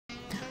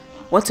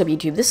What's up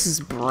YouTube, this is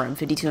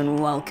Brim52 and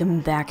welcome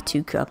back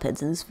to Cuphead.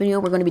 In this video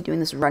we're going to be doing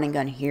this running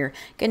gun here,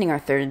 getting our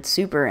third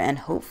super, and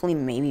hopefully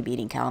maybe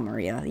beating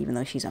Calamaria, even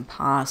though she's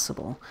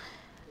impossible.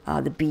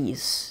 The bee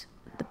is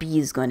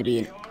going to be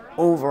an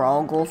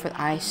overall goal for,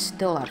 I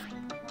still have,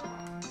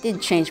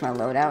 did change my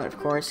loadout of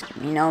course,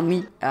 you know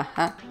me,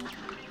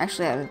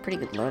 Actually I have a pretty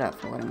good loadout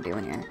for what I'm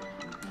doing here.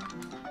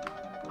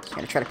 Just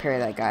gotta try to parry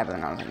that guy, but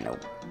then I was like,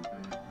 nope.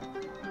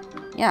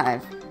 Yeah, I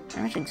have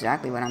pretty much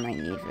exactly what I might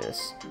need for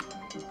this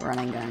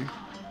running gun.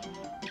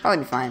 Probably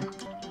be fine.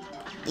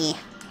 Eh.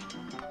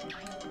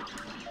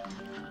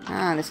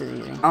 Ah, this is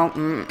easy. Oh,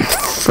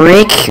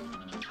 frick!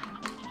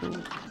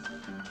 Ooh.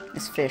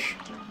 This fish.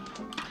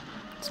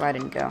 That's why I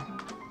didn't go.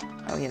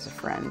 Oh, he has a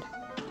friend.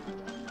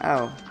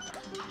 Oh.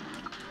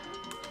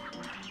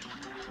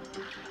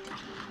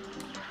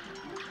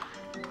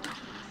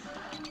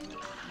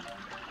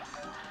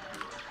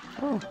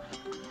 Oh.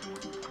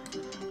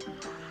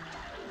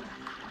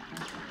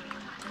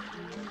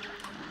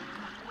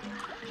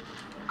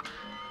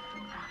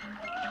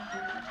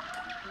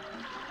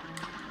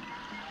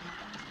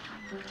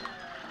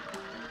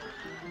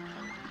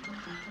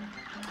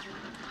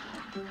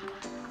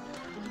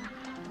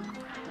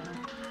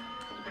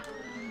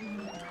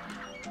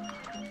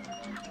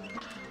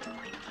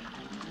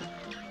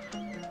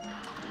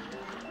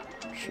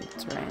 Shoot,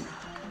 that's right.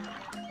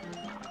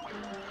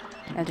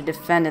 I have to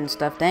defend and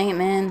stuff. Dang it,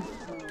 man.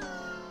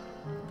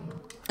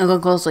 I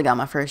closely got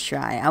my first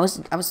try. I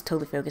was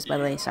totally focused, by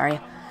the way. Sorry,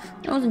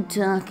 I wasn't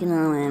talking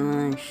all that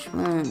much.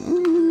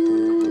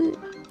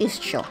 It's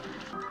chill.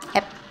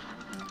 Yep.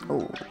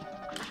 Oh,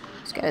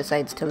 this guy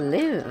decides to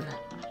live.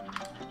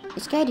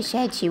 This guy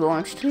decides he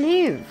wants to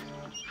live.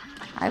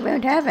 I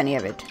won't have any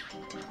of it.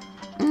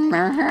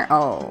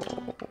 Oh,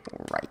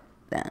 right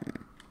then.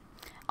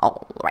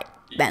 All right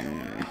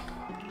then.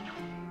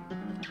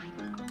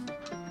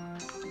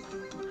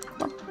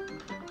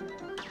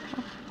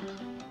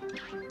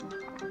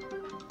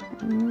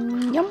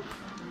 Yum.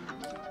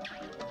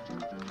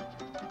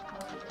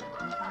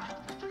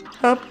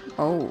 Up.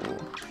 Oh.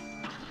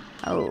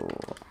 Oh.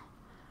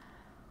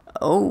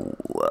 Oh.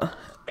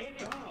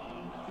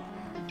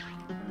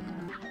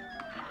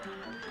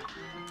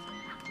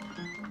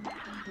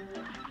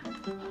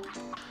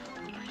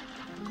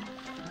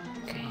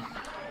 Okay.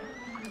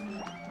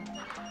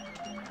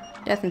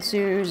 Death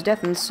ensues.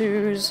 Death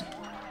ensues.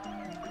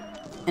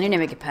 I need to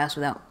make it pass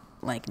without,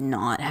 like,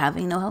 not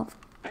having no health.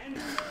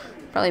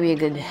 Probably be a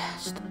good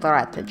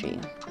strategy.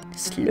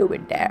 Slow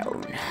it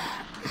down.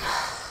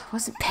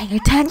 Wasn't paying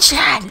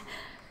attention.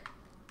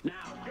 Now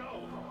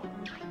go.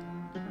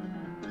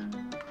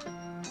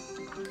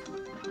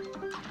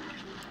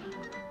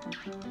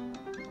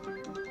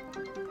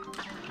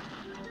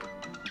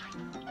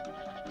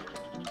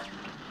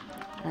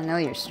 I know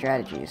your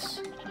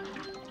strategies.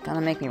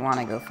 Gonna make me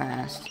want to go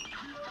fast.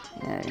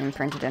 Yeah,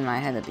 imprinted in my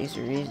head that these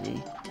are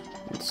easy.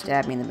 And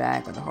stab me in the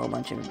back with a whole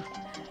bunch of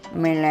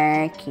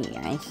malarkey.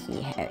 I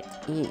see how it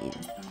is.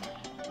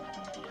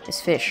 This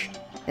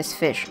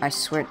fish, I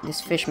swear, this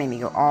fish made me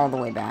go all the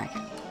way back.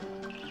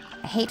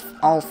 I hate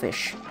all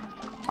fish.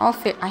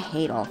 I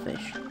hate all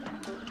fish.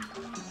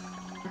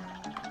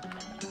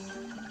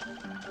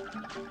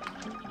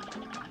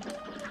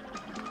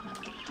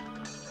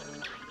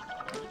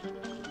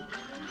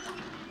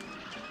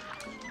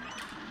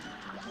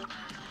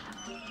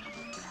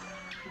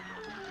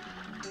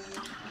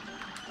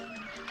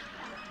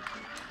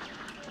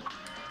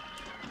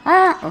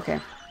 Ah, okay.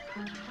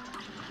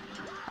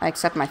 I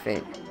accept my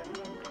fate.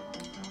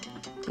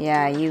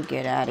 Yeah, you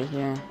get out of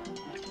here.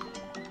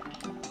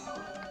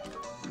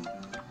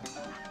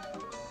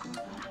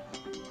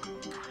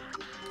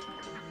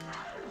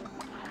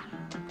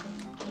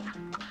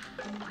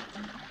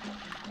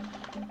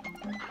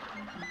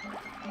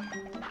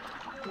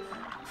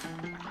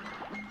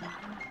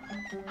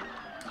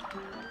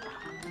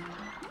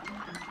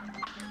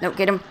 No,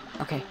 get him.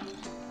 Okay.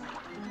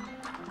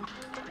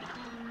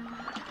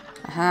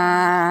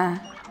 Ha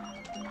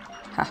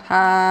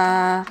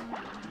ha.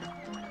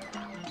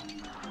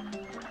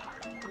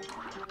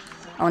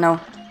 Oh no.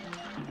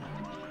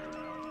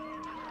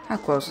 How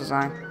close was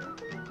I?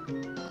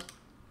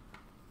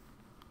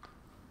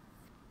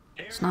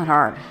 It's not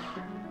hard.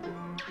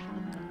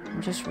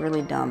 I'm just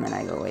really dumb and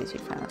I go way too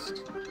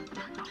fast.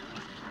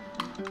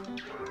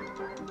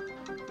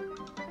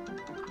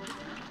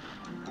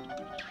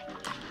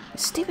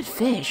 Stupid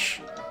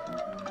fish.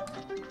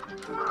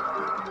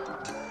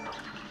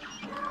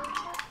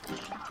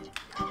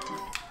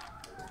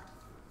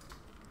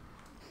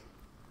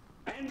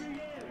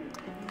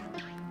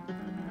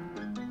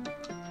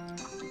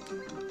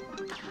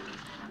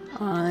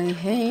 I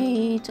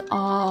hate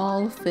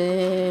all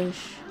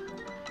fish.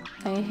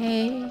 I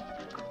hate.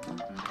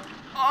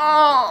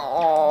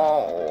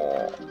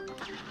 Oh.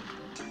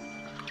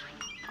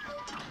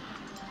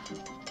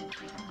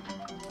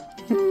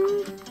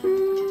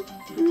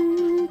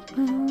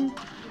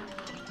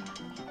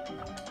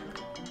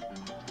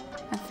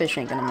 That fish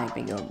ain't gonna make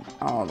me go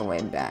all the way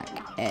back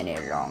any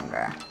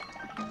longer.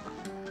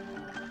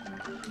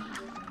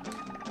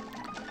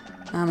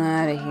 I'm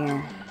out of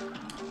here.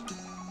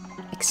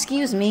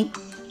 Excuse me.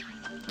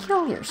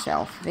 Kill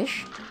yourself,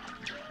 fish.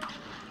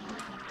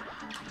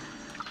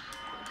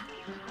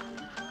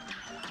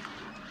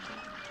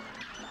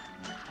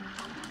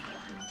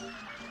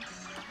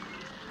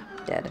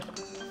 Dead.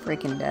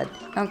 Freaking dead.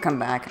 Don't come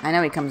back. I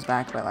know he comes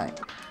back, but like,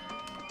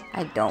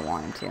 I don't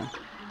want him to.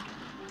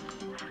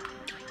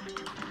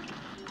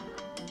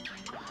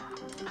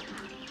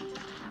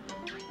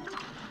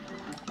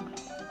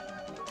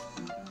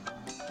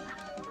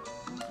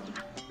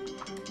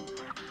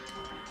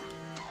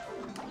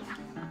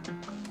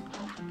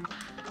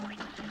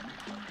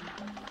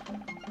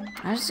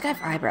 How does this guy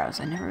have eyebrows?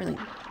 I never really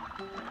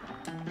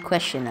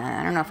questioned that.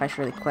 I don't know if I should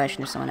really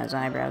question if someone has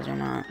eyebrows or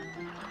not.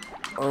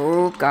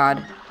 Oh,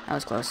 God. That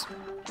was close.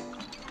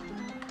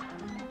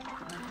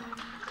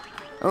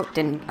 Oh,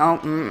 didn't...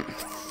 Oh,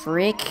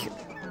 freak.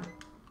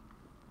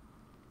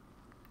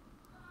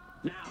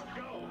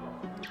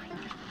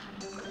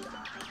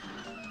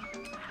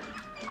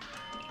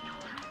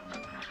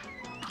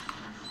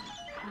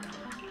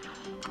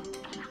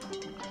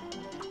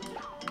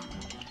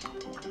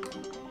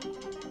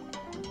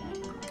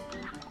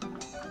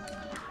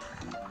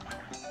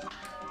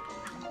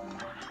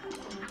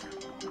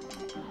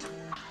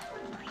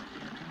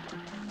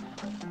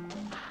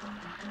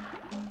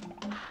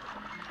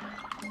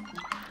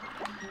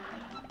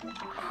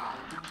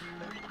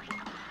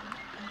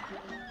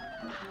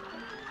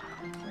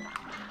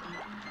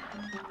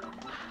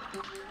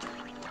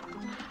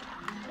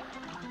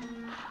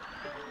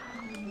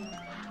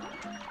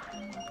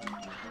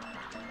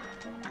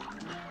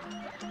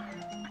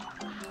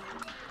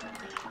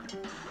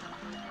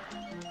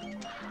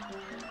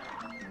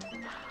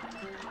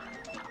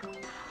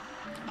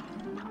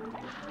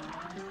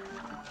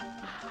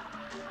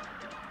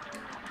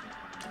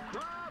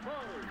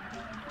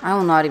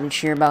 I'm not even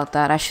sure about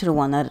that. I should have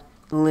won that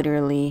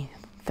literally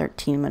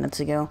 13 minutes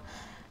ago.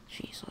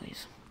 Jeez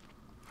Louise.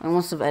 I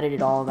must have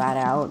edited all of that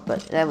out,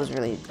 but that was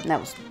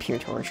pure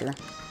torture.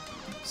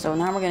 So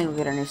now we're gonna go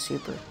get our new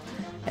super.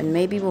 And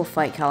maybe we'll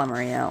fight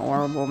Calamaria,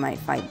 or we might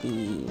fight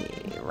the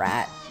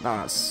rat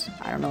boss.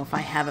 I don't know if I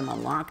have him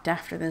unlocked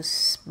after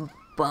this,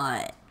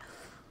 but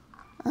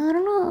I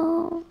don't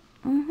know.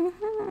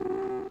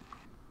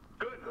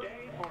 Good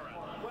day for us.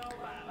 Well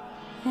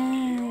battled.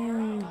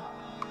 Yeah.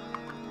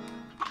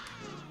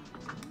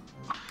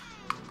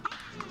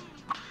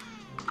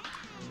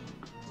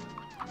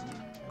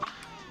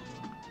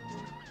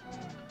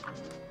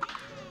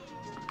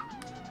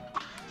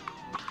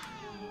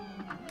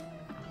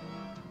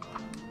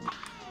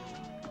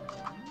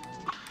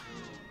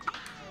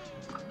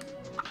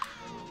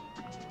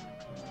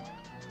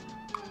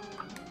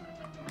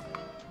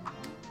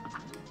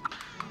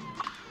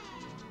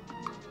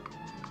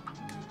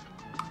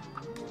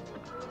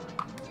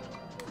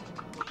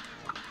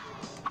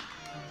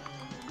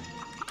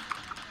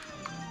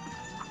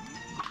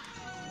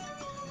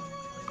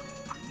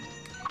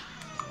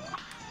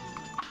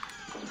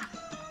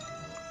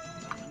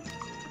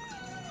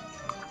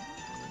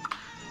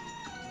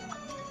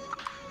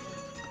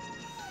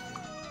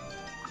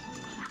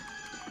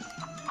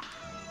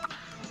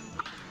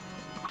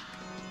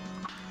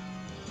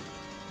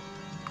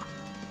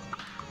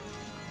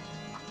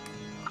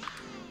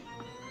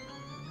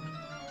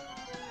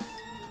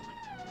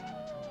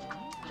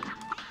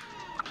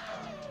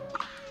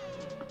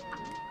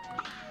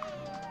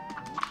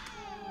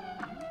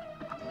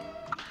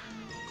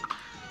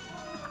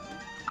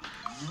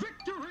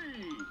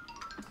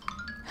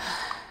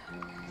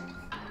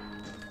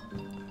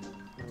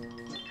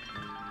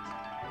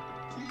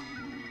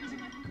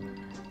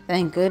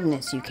 Thank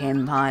goodness you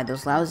came by.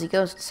 Those lousy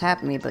ghosts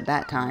hacked me, but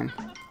that time.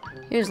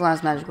 Here's the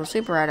last magical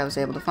super ride I was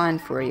able to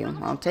find for you.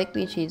 Well, take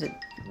me cheese.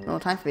 Well,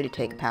 time for you to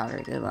take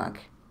powder. Good luck.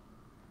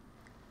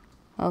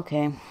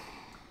 Okay.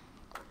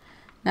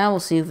 Now we'll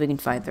see if we can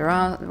fight the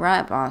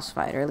rat boss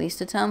fight, or at least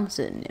attempt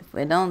it. And if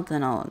we don't,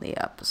 then I'll end the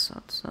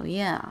episode. So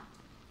yeah,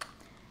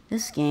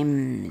 this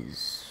game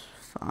is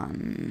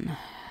fun.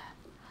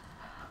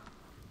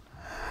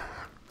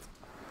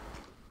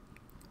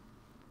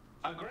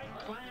 A great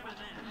slam and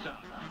then some.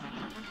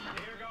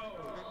 Here goes.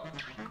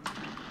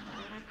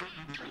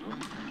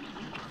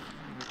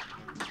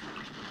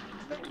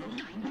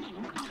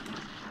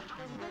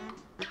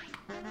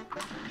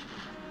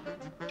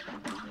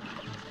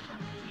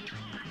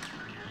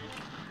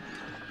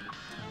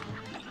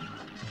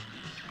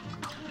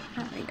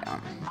 There we go.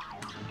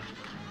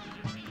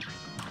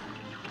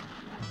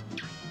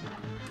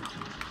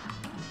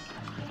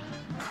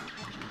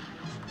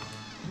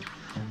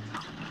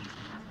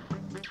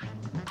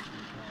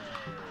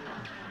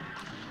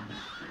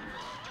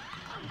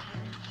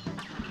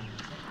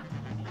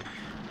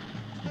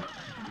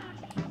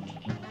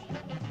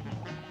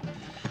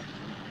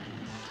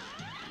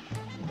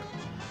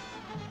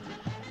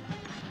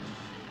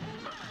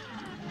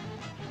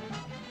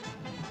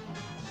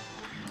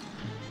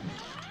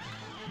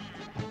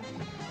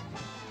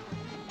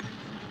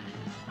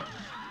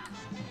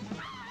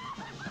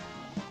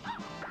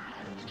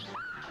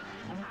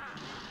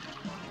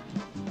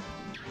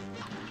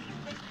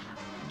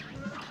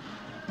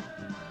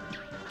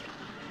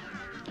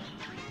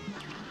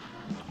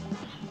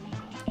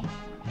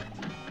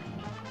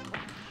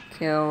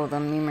 Kill the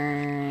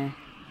memer.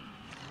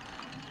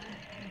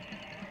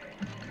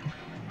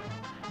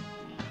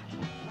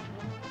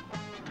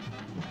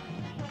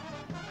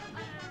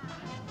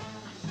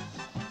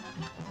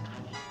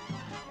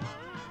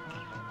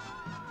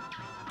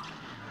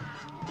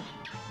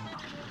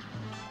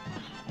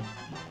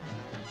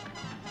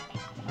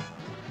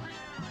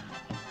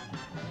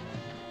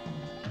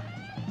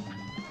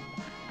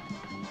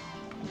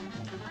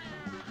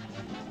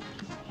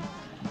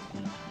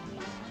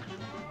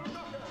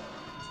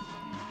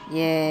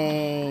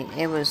 Yay,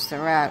 it was the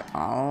rat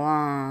all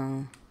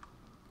along.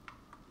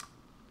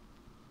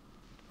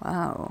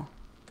 Wow.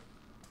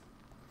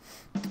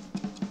 So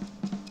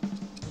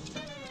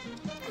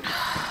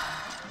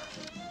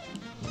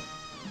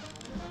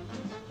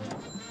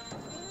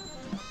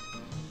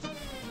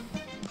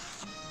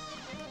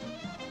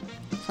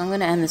I'm going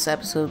to end this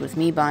episode with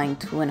me buying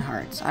twin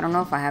hearts. I don't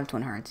know if I have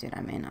twin hearts yet.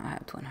 I may not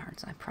have twin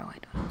hearts. I probably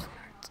don't have twin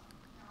hearts.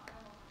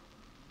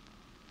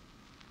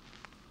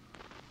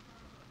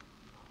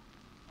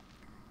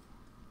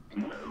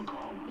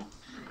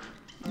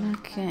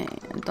 Okay,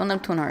 I don't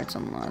have twin hearts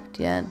unlocked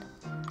yet,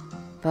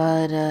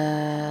 but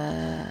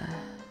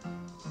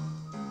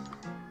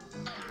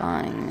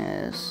buying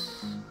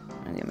this.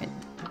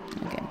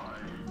 Okay.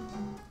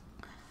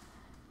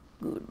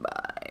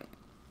 Goodbye.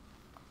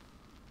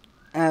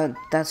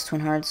 That's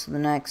twin hearts. The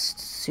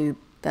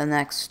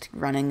next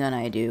running gun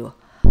I do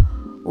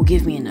will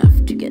give me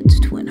enough to get to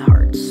twin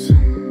hearts,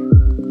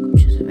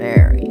 which is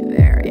very,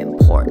 very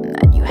important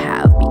that you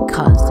have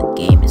because the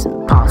game is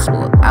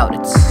impossible without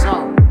it.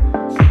 So.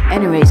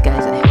 Anyways,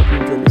 guys, I hope you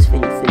enjoyed this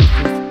video. Please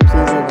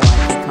leave a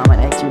like,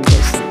 comment, and you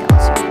guys think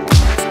I'll see you next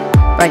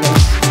time. Bye,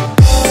 guys.